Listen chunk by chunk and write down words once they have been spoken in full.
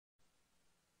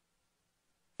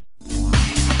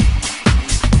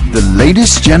The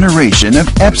latest generation of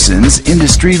Epson's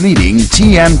industry-leading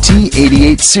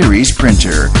TMT88 series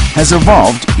printer has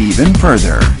evolved even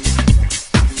further.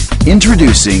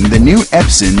 Introducing the new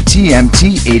Epson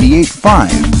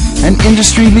TMT88V, an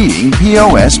industry-leading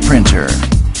POS printer.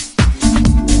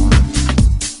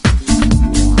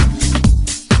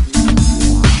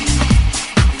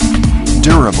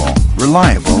 Durable,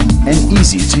 reliable, and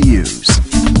easy to use.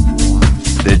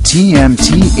 The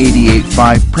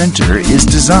TMT88V printer is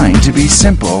designed to be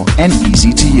simple and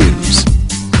easy to use.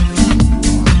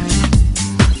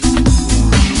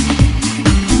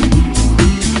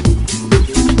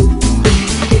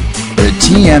 The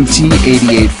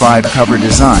TMT88V cover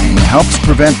design helps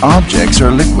prevent objects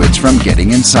or liquids from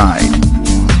getting inside.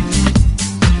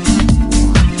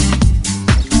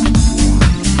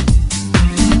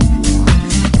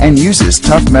 And uses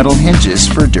tough metal hinges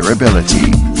for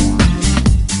durability.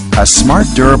 A smart,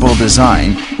 durable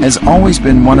design has always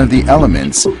been one of the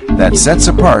elements that sets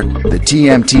apart the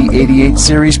TMT88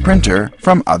 series printer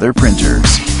from other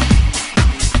printers.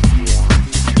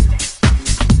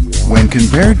 When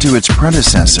compared to its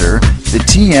predecessor, the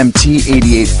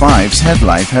TMT88V's head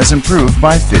life has improved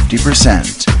by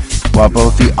 50%, while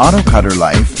both the auto cutter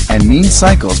life and mean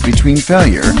cycles between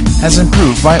failure has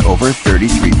improved by over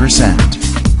 33%.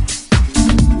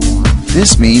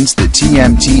 This means the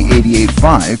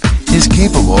TMT88V is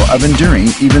capable of enduring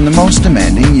even the most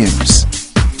demanding use.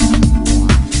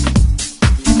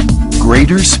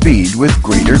 Greater speed with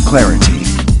greater clarity.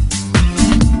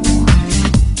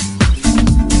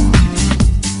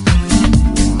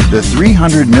 The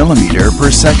 300mm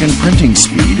per second printing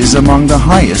speed is among the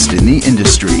highest in the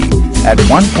industry, at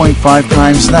 1.5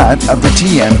 times that of the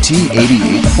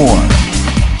TMT88V.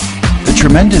 The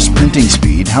tremendous printing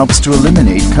speed helps to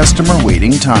eliminate customer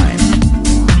waiting time.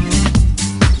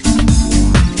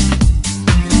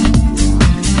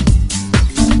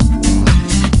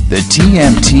 The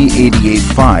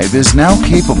TMT88V is now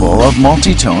capable of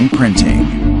multi-tone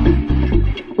printing.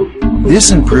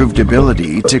 This improved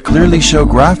ability to clearly show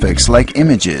graphics like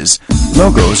images,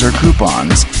 logos, or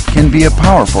coupons can be a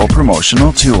powerful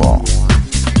promotional tool.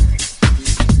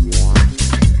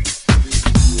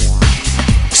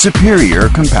 Superior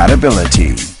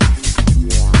compatibility.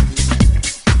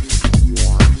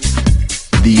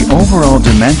 The overall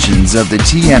dimensions of the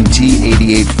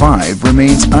TMT88V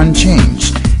remains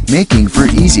unchanged, making for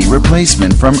easy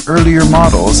replacement from earlier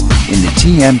models in the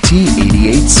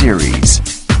TMT88 series.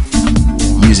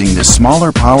 Using the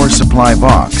smaller power supply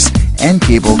box and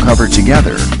cable cover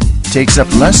together takes up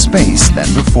less space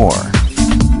than before.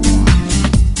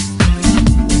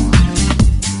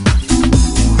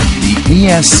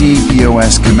 ESC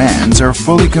POS commands are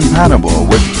fully compatible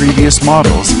with previous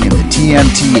models in the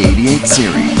TMT88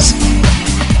 series.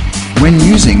 When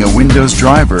using a Windows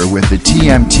driver with the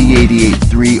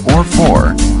TMT88-3 or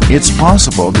 4, it's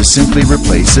possible to simply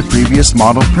replace a previous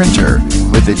model printer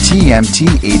with the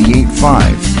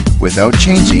TMT88V without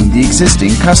changing the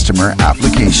existing customer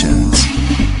applications.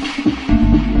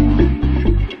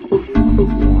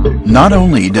 Not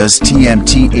only does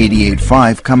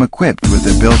TMT88V come equipped with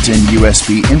a built-in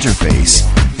USB interface,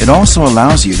 it also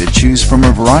allows you to choose from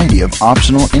a variety of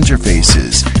optional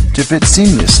interfaces to fit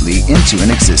seamlessly into an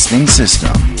existing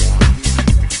system.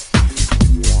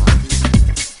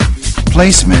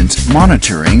 Placement,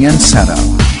 monitoring, and setup.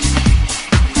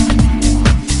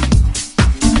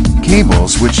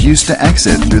 Cables which used to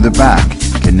exit through the back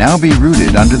can now be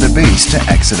routed under the base to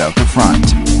exit out the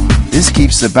front. This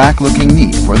keeps the back looking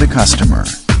neat for the customer.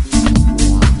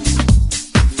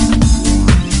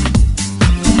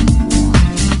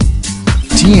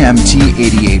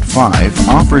 TMT88V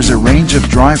offers a range of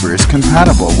drivers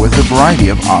compatible with a variety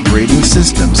of operating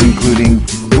systems including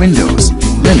Windows,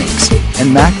 Linux,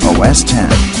 and Mac OS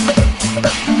X.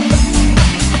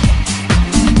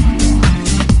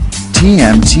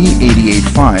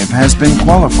 TMT88V has been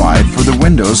qualified for the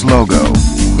Windows logo,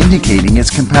 indicating its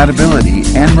compatibility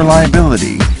and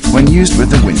reliability when used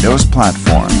with the Windows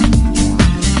platform.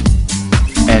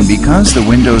 And because the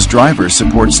Windows driver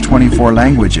supports 24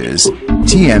 languages,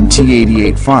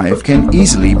 TMT88V can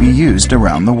easily be used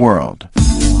around the world.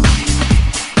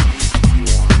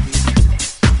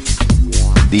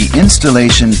 The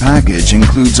installation package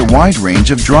includes a wide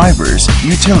range of drivers,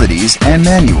 utilities, and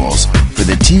manuals for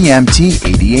the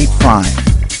TMT88V.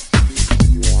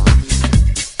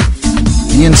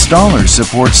 The installer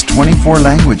supports 24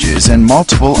 languages and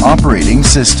multiple operating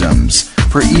systems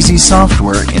for easy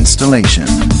software installation.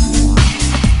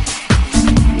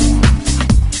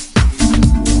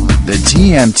 The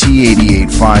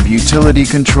TMT88V utility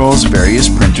controls various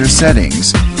printer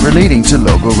settings relating to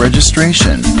logo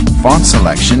registration, font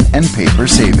selection, and paper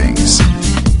savings.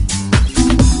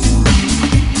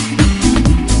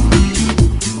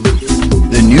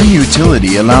 The new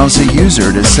utility allows a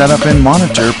user to set up and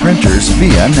monitor printers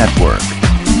via network.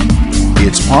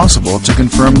 It's possible to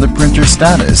confirm the printer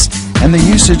status and the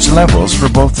usage levels for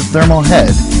both the thermal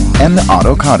head and the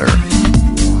auto cutter.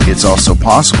 It's also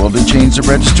possible to change the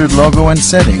registered logo and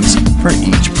settings for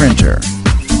each printer.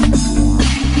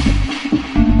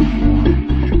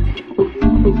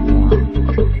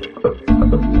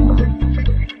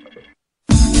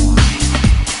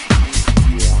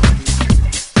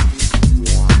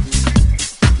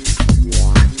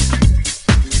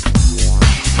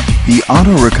 The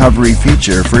auto recovery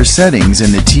feature for settings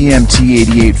in the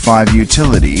TMT88V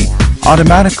utility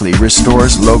automatically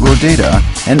restores logo data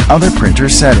and other printer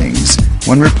settings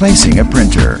when replacing a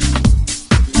printer.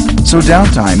 So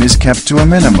downtime is kept to a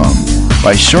minimum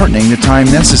by shortening the time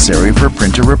necessary for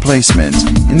printer replacement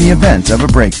in the event of a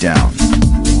breakdown.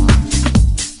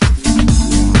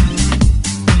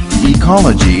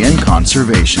 Ecology and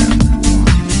conservation.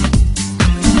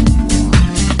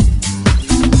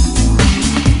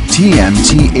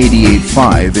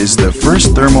 TMT88V is the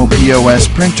first thermal POS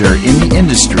printer in the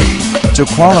industry to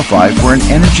qualify for an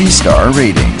ENERGY STAR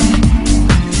rating.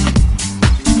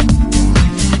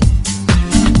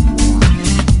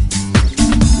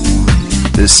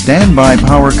 The standby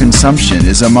power consumption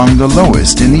is among the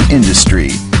lowest in the industry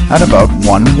at about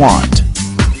 1 watt.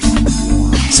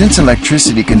 Since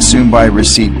electricity consumed by a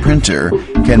receipt printer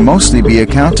can mostly be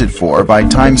accounted for by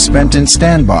time spent in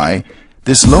standby,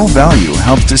 this low value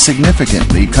helps to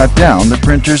significantly cut down the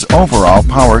printer's overall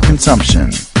power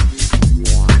consumption.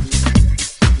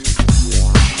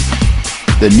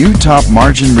 The new top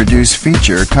margin reduce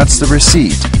feature cuts the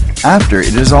receipt after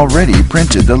it has already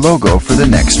printed the logo for the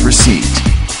next receipt.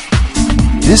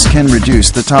 This can reduce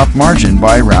the top margin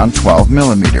by around 12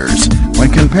 mm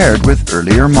when compared with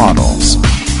earlier models.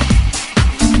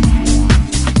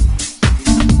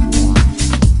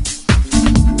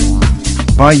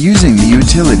 By using the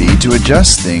utility to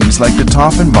adjust things like the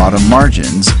top and bottom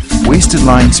margins, wasted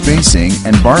line spacing,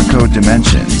 and barcode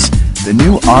dimensions, the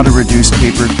new auto-reduce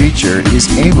paper feature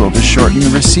is able to shorten the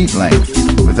receipt length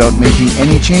without making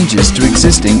any changes to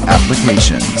existing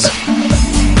applications.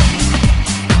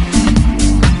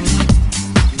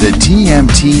 The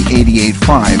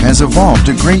TMT88V has evolved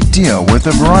a great deal with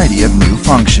a variety of new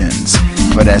functions,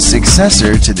 but as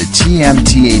successor to the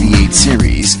TMT88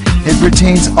 series, it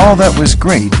retains all that was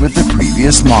great with the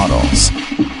previous models.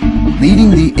 Leading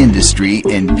the industry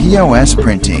in POS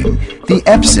printing, the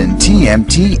Epson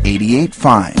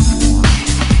TMT88V.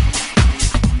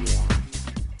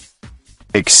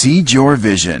 Exceed your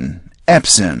vision.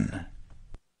 Epson.